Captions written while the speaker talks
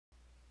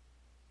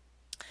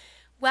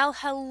Well,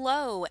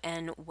 hello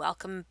and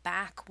welcome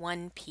back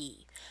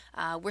 1P.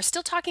 We're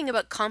still talking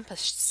about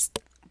composite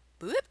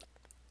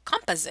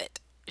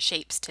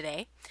shapes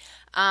today,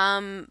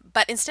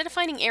 but instead of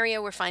finding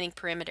area, we're finding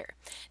perimeter.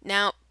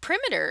 Now,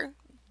 perimeter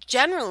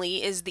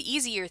generally is the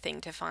easier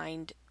thing to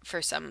find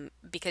for some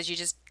because you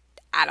just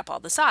add up all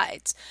the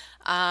sides.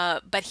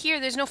 But here,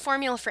 there's no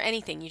formula for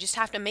anything. You just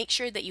have to make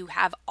sure that you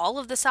have all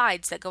of the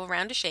sides that go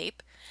around a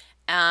shape,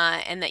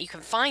 and that you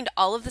can find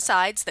all of the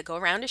sides that go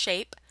around a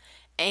shape,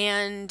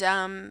 and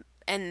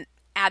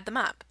add them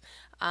up.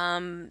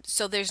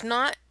 So there's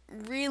not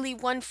really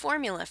one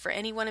formula for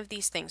any one of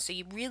these things. So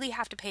you really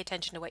have to pay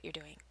attention to what you're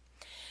doing.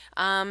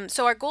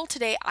 So our goal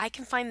today, I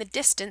can find the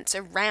distance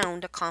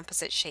around a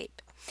composite shape.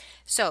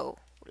 So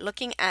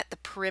looking at the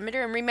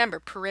perimeter, and remember,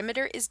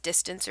 perimeter is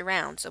distance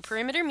around. So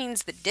perimeter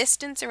means the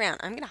distance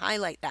around. I'm going to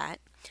highlight that.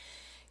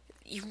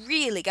 You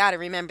really got to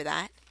remember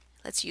that.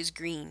 Let's use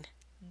green.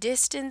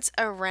 Distance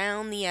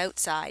around the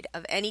outside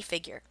of any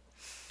figure.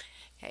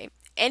 Okay.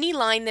 Any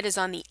line that is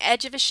on the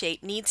edge of a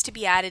shape needs to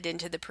be added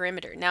into the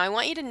perimeter. Now I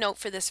want you to note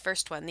for this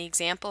first one,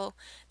 the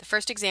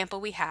first example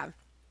we have,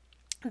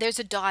 there's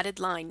a dotted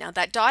line. Now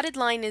that dotted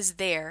line is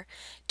there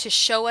to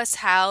show us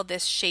how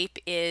this shape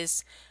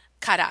is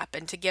cut up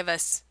and to give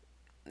us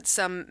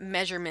some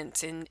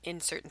measurements in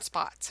certain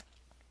spots.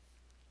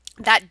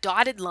 That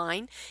dotted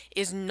line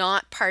is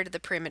not part of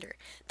the perimeter.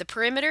 The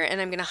perimeter, and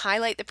I'm going to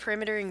highlight the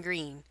perimeter in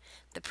green,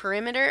 the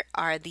perimeter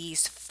are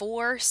these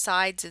four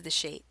sides of the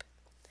shape.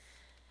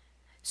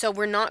 So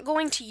we're not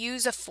going to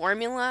use a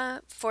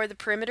formula for the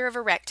perimeter of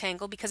a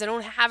rectangle because I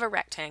don't have a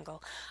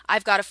rectangle.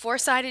 I've got a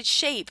four-sided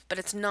shape, but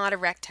it's not a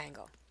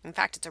rectangle. In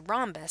fact, it's a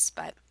rhombus,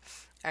 but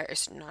or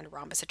it's not a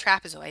rhombus, a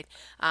trapezoid.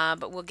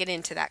 But we'll get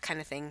into that kind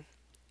of thing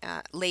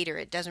later.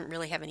 It doesn't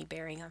really have any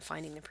bearing on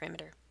finding the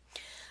perimeter.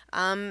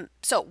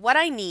 So what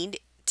I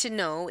need to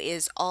know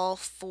is all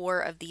four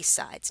of these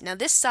sides. Now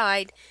this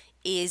side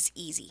is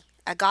easy.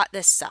 I got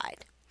this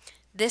side.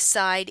 This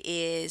side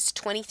is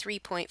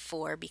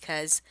 23.4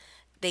 because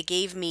they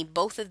gave me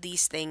both of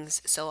these things,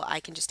 so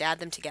I can just add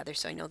them together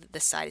so I know that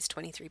this side is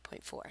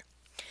 23.4.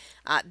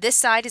 This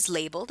side is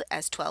labeled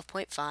as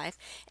 12.5,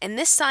 and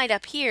this side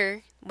up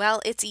here,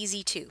 well, it's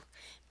easy too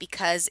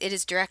because it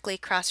is directly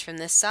across from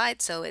this side,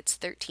 so it's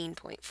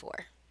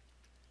 13.4.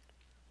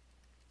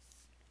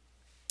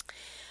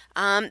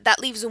 That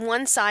leaves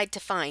one side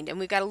to find, and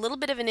we've got a little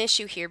bit of an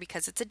issue here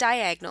because it's a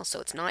diagonal, so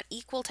it's not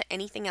equal to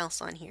anything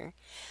else on here.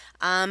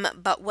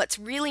 But what's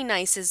really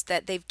nice is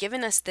that they've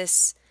given us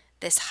this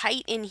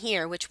height in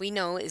here, which we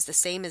know is the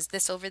same as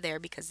this over there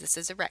because this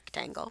is a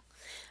rectangle.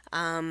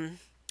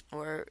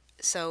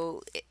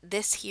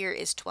 This here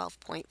is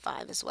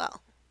 12.5 as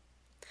well,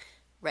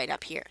 right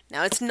up here.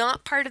 Now it's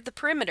not part of the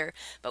perimeter,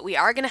 but we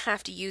are going to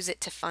have to use it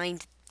to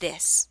find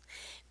this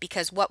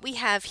because what we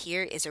have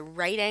here is a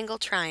right angle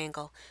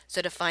triangle.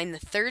 So to find the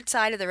third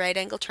side of the right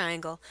angle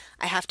triangle,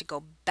 I have to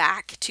go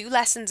back 2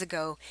 lessons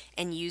ago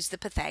and use the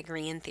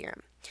Pythagorean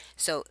theorem.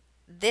 So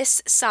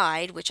this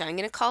side, which I'm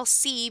going to call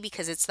C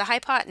because it's the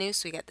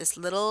hypotenuse, we got this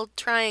little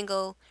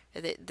triangle,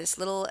 or this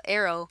little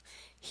arrow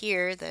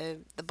here,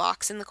 the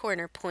box in the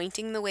corner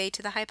pointing the way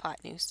to the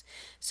hypotenuse.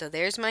 So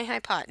there's my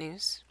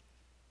hypotenuse.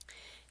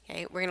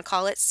 Okay, we're going to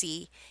call it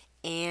C,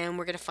 and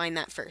we're going to find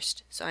that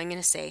first. So I'm going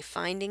to say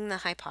finding the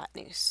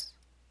hypotenuse.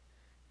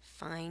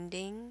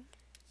 Finding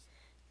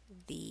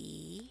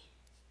the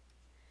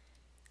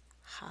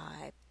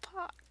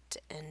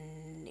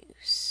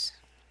hypotenuse.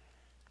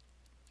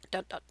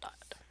 Dot, dot, dot.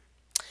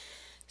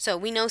 So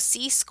we know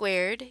c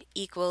squared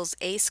equals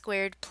a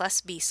squared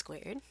plus b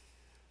squared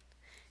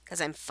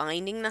because I'm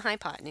finding the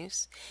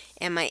hypotenuse,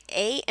 and my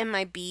a and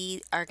my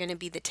b are going to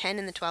be the 10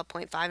 and the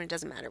 12.5, and it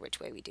doesn't matter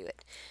which way we do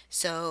it.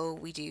 So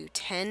we do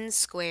 10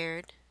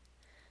 squared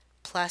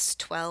plus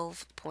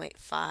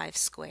 12.5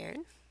 squared,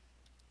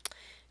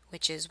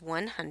 which is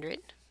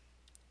 100,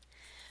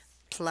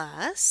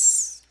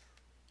 plus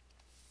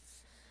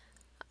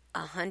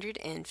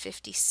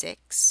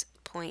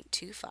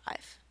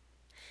 156.25.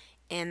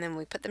 And then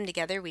we put them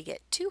together, we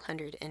get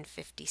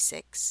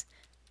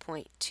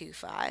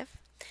 256.25.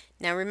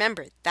 Now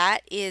remember,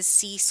 that is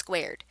c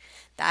squared.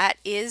 That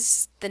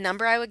is the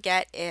number I would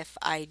get if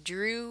I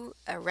drew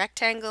a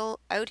rectangle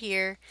out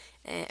here,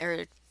 or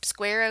a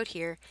square out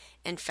here,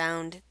 and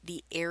found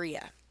the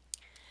area.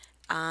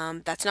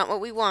 That's not what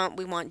we want.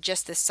 We want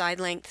just the side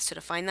length. So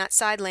to find that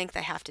side length,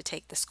 I have to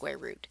take the square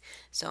root.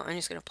 So I'm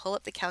just going to pull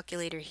up the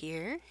calculator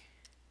here.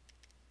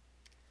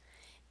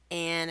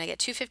 And I get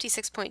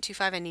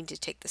 256.25. I need to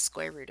take the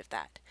square root of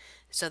that.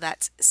 So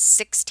that's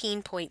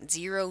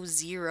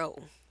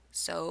 16.00.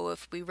 So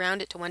if we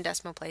round it to one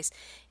decimal place,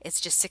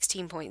 it's just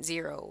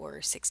 16.0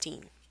 or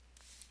 16.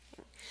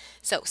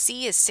 So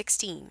C is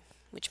 16,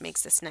 which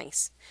makes this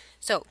nice.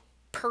 So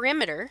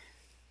perimeter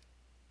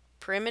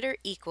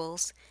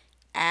equals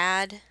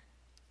add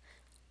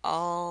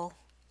all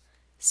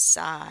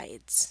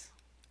sides.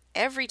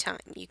 Every time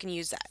you can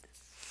use that.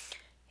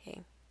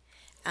 Okay.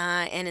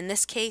 And in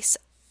this case,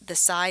 the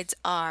sides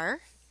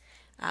are,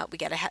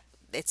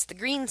 it's the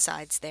green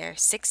sides there,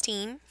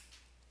 16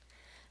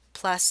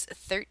 plus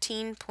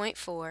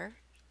 13.4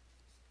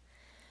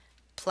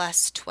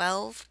 plus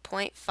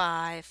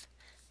 12.5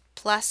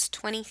 plus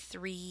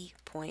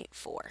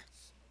 23.4.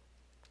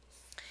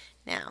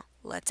 Now,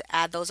 let's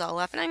add those all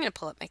up, and I'm going to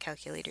pull up my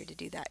calculator to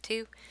do that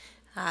too.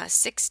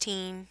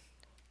 16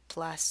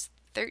 plus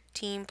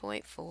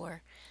 13.4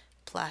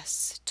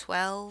 plus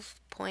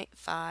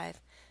 12.5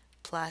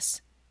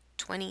 plus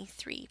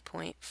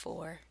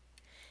 23.4,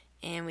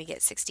 and we get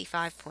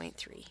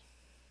 65.3.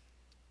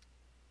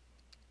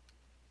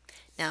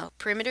 Now,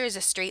 perimeter is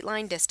a straight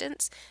line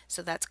distance,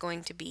 so that's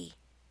going to be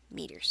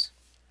meters.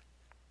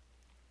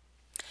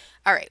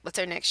 All right, what's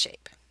our next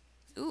shape?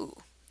 Ooh,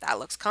 that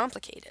looks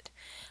complicated.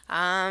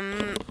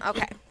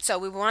 Okay, so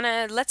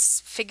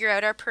let's figure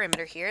out our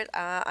perimeter here.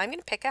 I'm going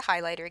to pick a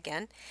highlighter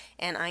again,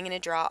 and I'm going to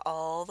draw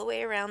all the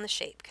way around the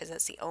shape because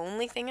that's the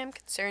only thing I'm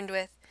concerned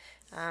with.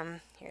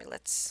 Here,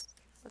 let's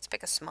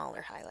pick a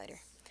smaller highlighter.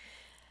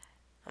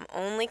 I'm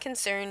only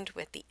concerned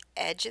with the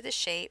edge of the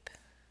shape.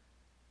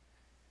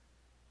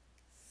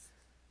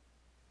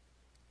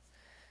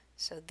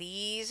 So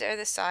these are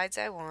the sides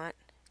I want.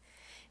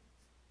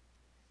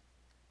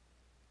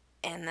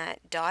 And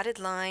that dotted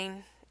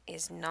line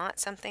is not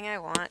something I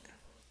want.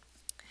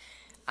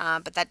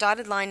 But that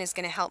dotted line is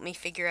going to help me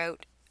figure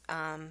out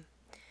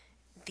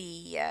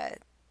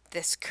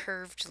this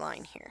curved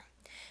line here.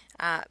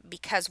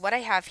 Because what I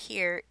have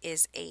here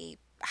is a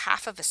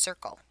half of a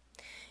circle.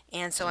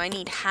 And so I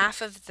need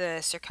half of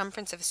the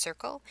circumference of a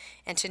circle.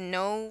 And to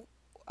know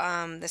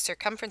the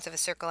circumference of a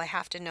circle, I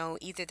have to know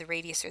either the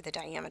radius or the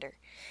diameter.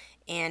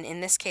 And in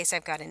this case,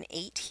 I've got an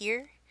 8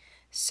 here.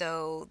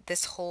 So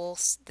this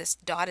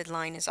dotted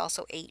line is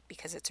also 8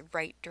 because it's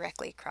right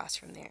directly across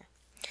from there.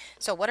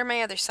 So what are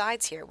my other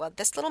sides here? Well,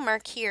 this little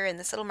mark here and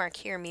this little mark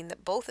here mean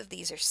that both of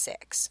these are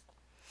 6.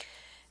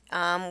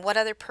 What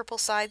other purple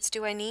sides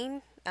do I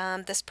need?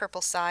 This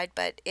purple side,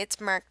 but it's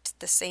marked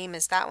the same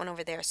as that one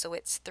over there, so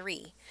it's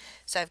 3.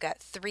 So I've got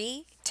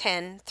 3,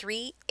 10,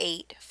 3,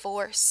 8,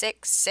 4,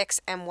 6,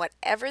 6, and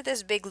whatever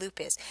this big loop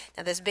is.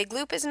 Now this big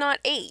loop is not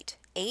 8.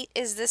 8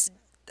 is this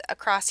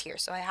across here,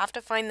 so I have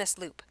to find this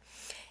loop.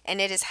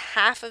 And it is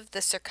half of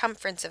the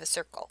circumference of a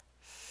circle.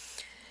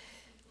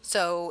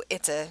 So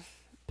it's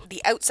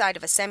the outside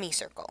of a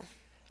semicircle.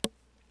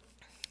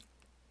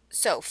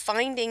 So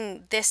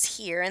finding this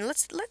here, and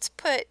let's call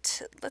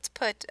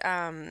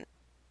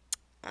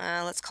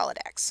it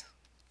x.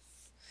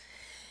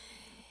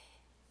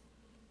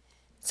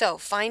 So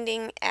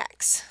finding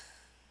x.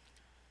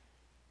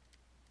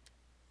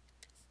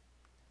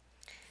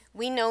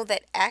 We know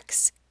that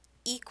x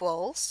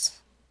equals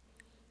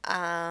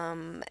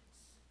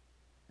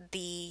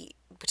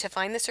to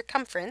find the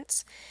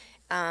circumference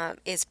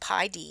is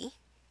pi d.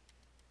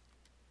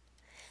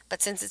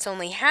 But since it's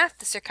only half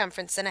the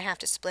circumference, then I have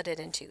to split it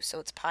in 2. So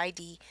it's pi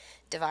d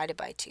divided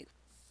by 2.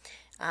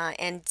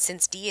 And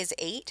since d is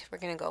 8, we're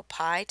going to go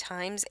pi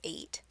times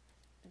 8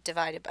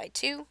 divided by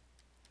 2.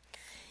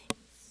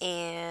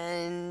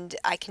 And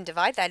I can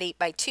divide that 8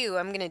 by 2.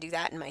 I'm going to do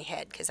that in my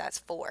head because that's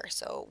 4.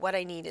 So what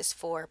I need is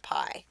 4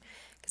 pi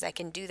because I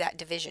can do that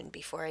division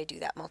before I do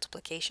that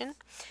multiplication.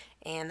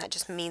 And that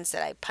just means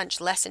that I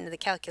punch less into the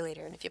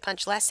calculator. And if you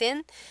punch less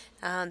in,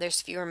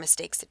 there's fewer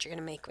mistakes that you're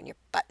going to make when you're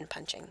button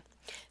punching.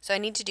 So I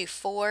need to do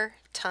 4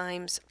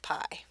 times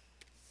pi.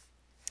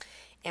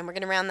 And we're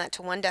going to round that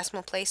to 1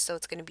 decimal place, so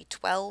it's going to be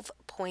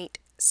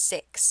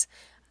 12.6.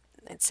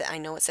 I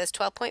know it says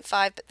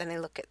 12.5, but then I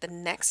look at the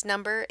next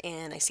number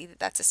and I see that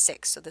that's a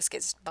 6, so this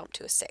gets bumped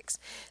to a 6.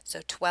 So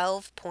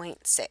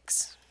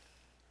 12.6.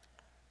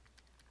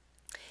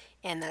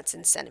 And that's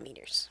in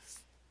centimeters.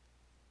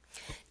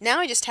 Now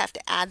I just have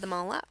to add them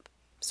all up.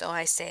 So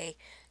I say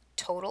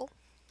total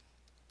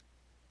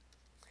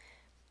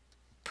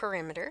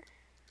perimeter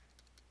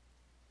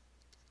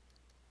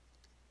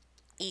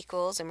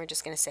equals, and we're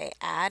just going to say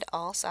add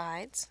all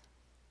sides.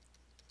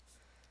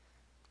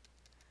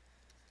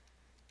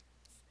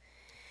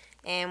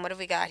 And what have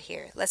we got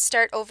here? Let's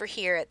start over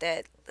here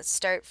let's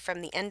start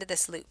from the end of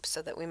this loop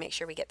so that we make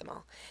sure we get them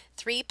all.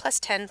 3 plus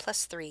 10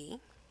 plus 3.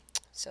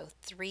 So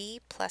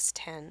 3 plus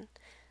 10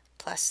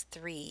 plus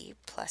 3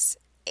 plus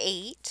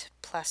 8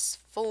 plus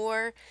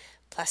 4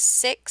 plus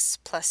 6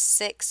 plus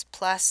 6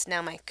 plus,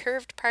 now my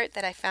curved part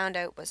that I found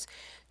out was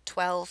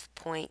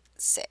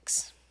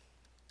 12.6.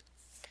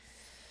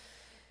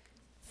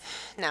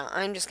 Now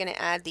I'm just going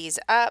to add these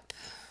up.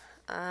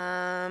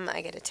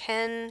 I get a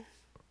 10.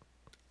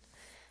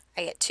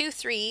 I get 2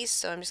 3s,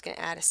 so I'm just going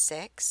to add a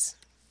 6.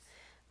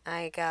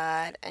 I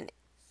got an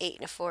 8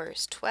 and a 4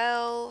 is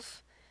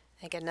 12.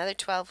 I get another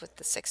 12 with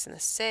the 6 and the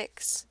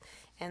 6.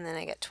 And then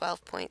I get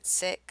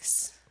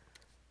 12.6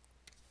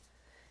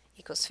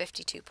 equals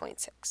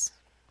 52.6.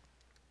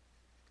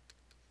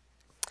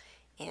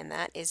 And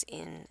that is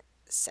in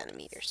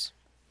centimeters.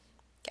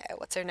 Okay,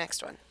 what's our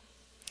next one?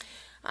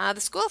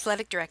 The school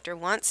athletic director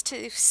wants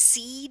to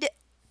seed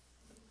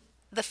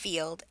the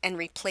field and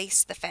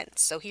replace the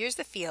fence. So here's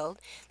the field.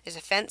 There's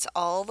a fence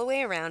all the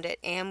way around it,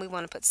 and we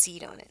want to put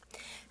seed on it.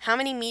 How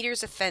many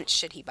meters of fence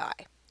should he buy?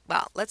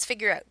 Well, let's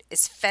figure out,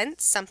 is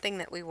fence something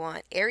that we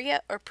want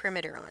area or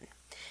perimeter on?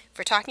 If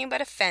we're talking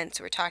about a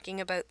fence, we're talking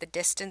about the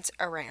distance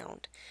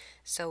around.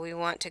 So we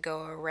want to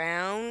go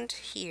around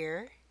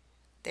here.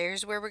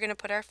 There's where we're going to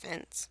put our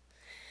fence.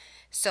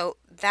 So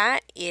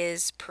that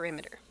is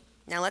perimeter.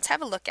 Now let's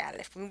have a look at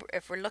it.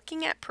 If we're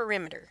looking at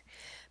perimeter,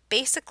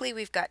 basically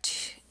we've got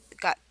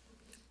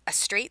a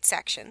straight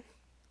section,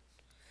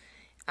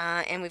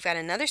 and we've got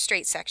another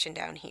straight section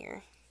down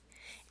here,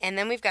 and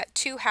then we've got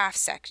two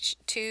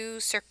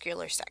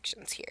circular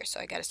sections here. So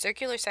I got a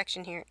circular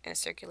section here and a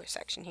circular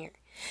section here.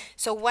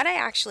 So what I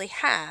actually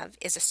have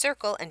is a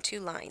circle and two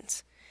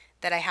lines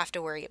that I have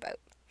to worry about.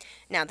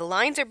 Now the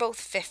lines are both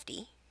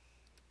 50.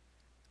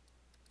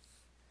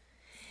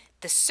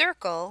 The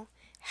circle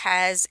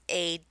has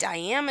a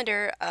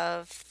diameter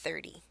of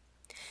 30.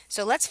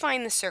 So let's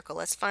find the circle.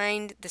 Let's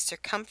find the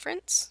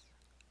circumference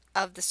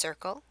of the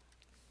circle.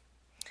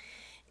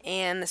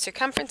 And the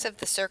circumference of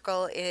the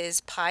circle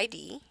is pi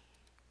d.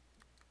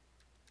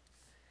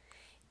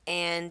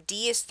 And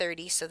d is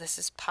 30, so this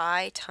is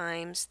pi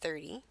times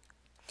 30.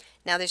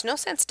 Now there's no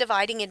sense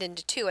dividing it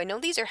into two. I know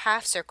these are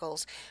half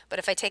circles, but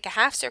if I take a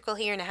half circle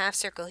here and a half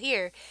circle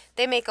here,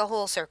 they make a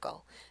whole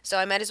circle. So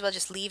I might as well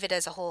just leave it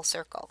as a whole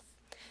circle.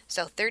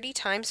 So 30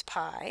 times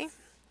pi,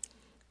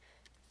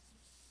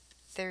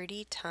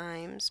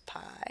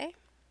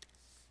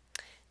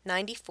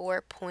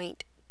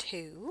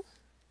 94.2.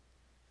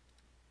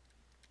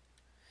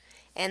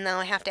 And now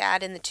I have to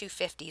add in the two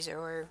 50s,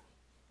 or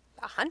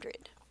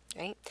 100,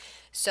 right?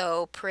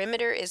 So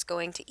perimeter is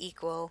going to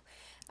equal,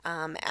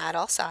 add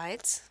all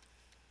sides,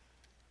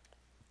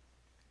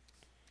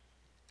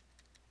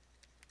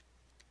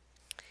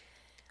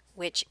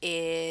 which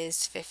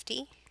is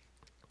 50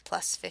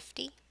 plus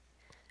 50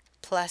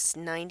 plus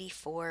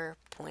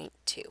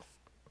 94.2,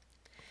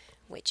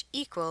 which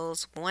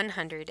equals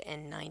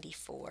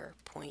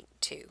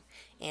 194.2.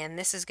 And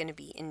this is going to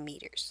be in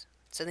meters.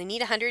 So they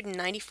need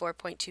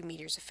 194.2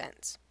 meters of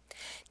fence.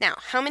 Now,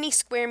 how many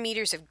square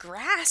meters of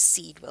grass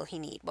seed will he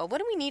need? Well, what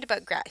do we need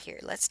about grass here?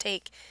 Let's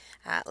take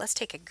a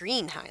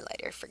green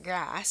highlighter for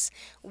grass.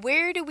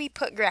 Where do we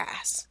put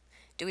grass?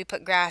 Do we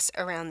put grass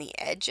around the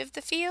edge of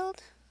the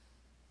field?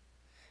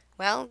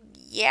 Well,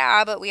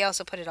 yeah, but we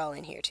also put it all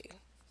in here too.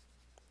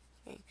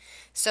 Okay.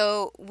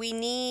 So we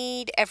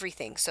need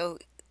everything. So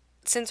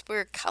since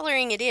we're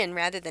coloring it in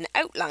rather than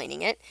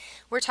outlining it,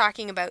 we're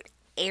talking about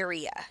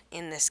area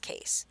in this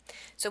case.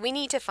 So we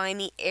need to find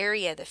the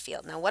area of the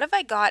field. Now, what have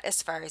I got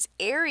as far as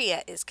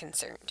area is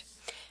concerned?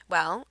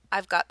 Well,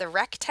 I've got the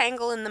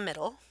rectangle in the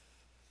middle,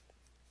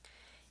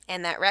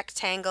 and that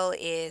rectangle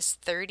is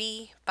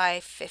 30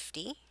 by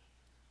 50.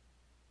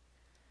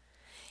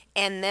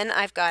 And then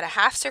I've got a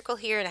half circle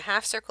here and a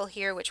half circle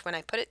here, which when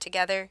I put it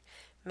together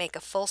make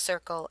a full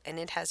circle, and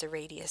it has a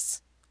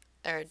radius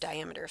or a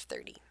diameter of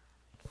 30.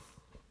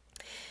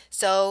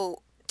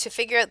 So to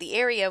figure out the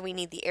area, we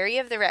need the area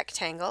of the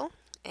rectangle,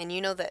 and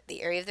you know that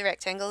the area of the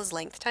rectangle is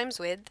length times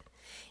width,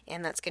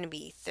 and that's going to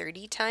be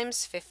 30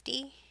 times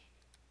 50,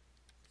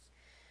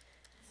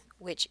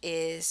 which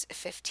is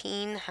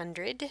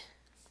 1500,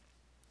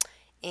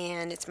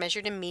 and it's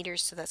measured in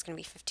meters, so that's going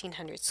to be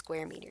 1500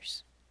 square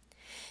meters.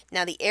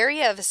 Now the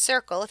area of a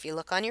circle, if you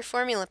look on your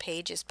formula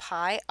page, is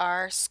pi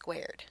r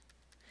squared.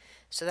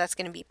 So that's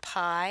going to be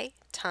pi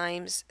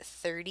times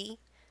 30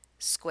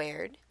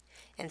 squared.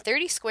 And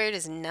 30 squared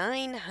is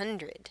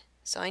 900.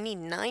 So I need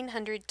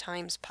 900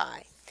 times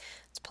pi.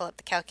 Let's pull up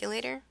the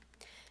calculator.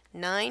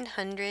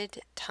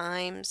 900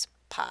 times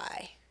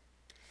pi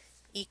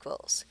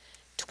equals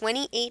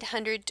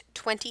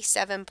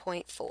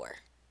 2827.4.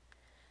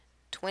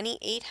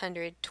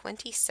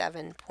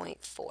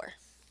 2827.4.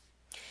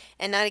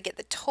 And now to get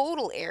the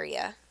total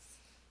area,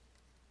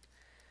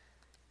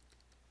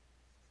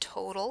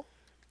 total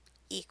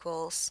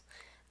equals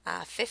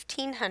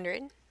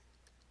 1500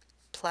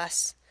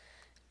 plus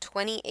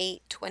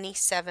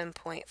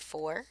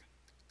 2827.4.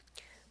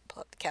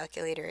 Pull up the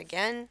calculator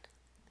again.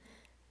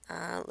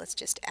 Let's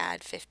just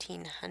add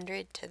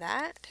 1500 to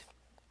that.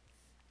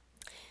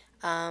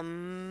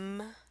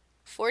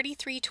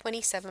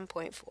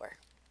 4327.4.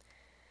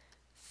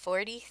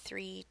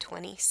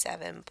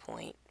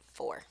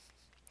 4327.4.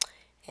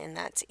 And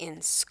that's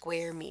in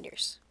square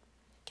meters.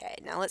 Okay,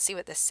 now let's see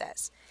what this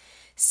says.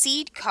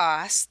 Seed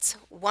costs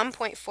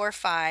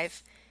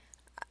 $1.45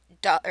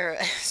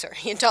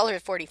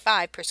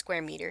 $1.45 per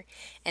square meter,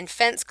 and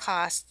fence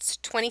costs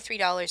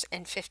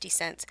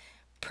 $23.50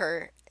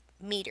 per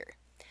meter.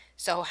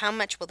 So how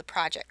much will the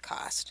project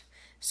cost?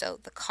 So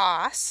the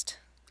cost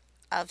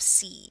of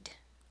seed.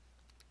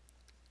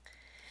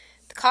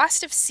 The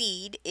cost of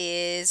seed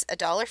is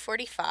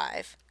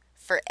 $1.45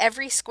 for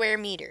every square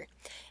meter.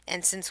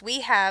 And since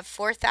we have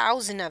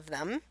 4,000 of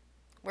them,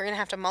 we're going to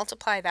have to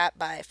multiply that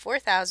by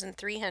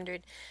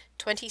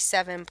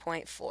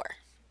 4,327.4.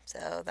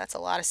 So that's a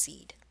lot of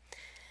seed.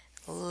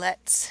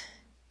 Let's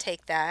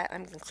take that.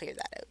 I'm going to clear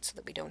that out so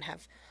that we don't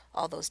have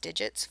all those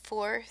digits.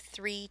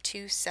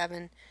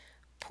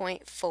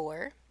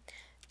 4327.4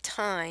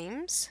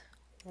 times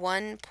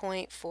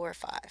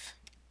 1.45.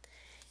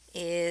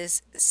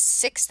 is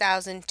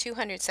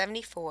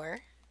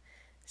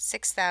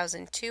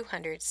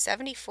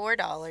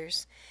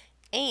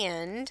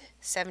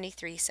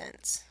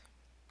 $6,274.73.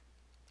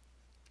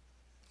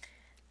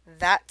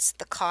 That's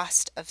the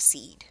cost of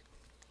seed.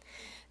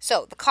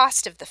 So the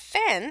cost of the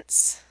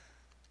fence,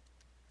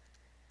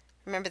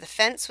 remember the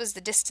fence was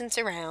the distance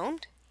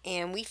around,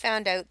 and we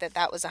found out that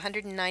that was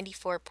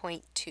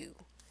 194.2.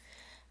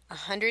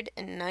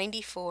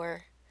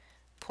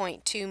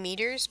 194.2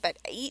 meters, but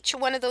each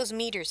one of those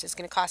meters is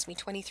going to cost me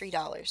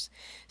 $23.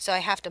 So I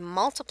have to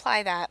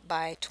multiply that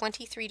by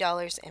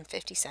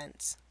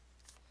 $23.50.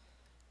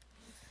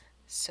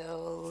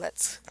 So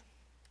let's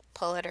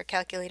pull out our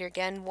calculator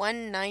again.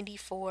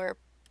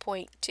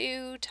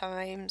 194.2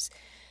 times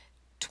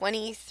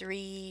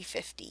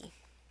 2350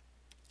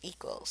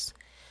 equals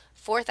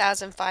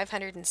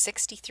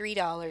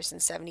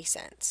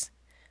 $4,563.70.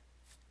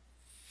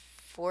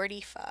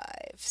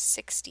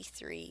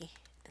 45.63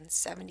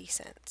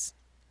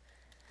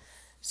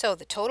 So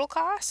the total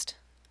cost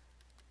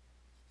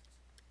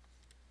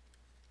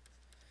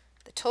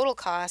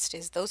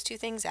is those two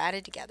things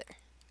added together.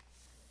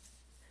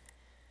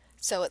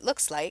 So it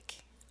looks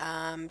like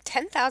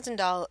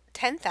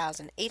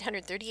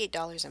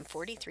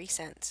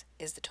 $10,838.43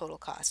 is the total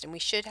cost, and we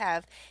should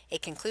have a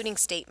concluding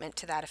statement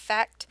to that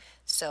effect.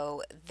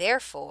 So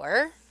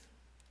therefore,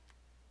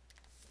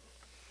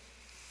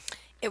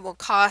 it will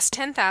cost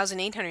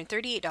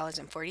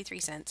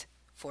 $10,838.43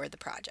 for the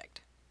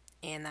project.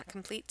 And that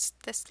completes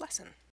this lesson.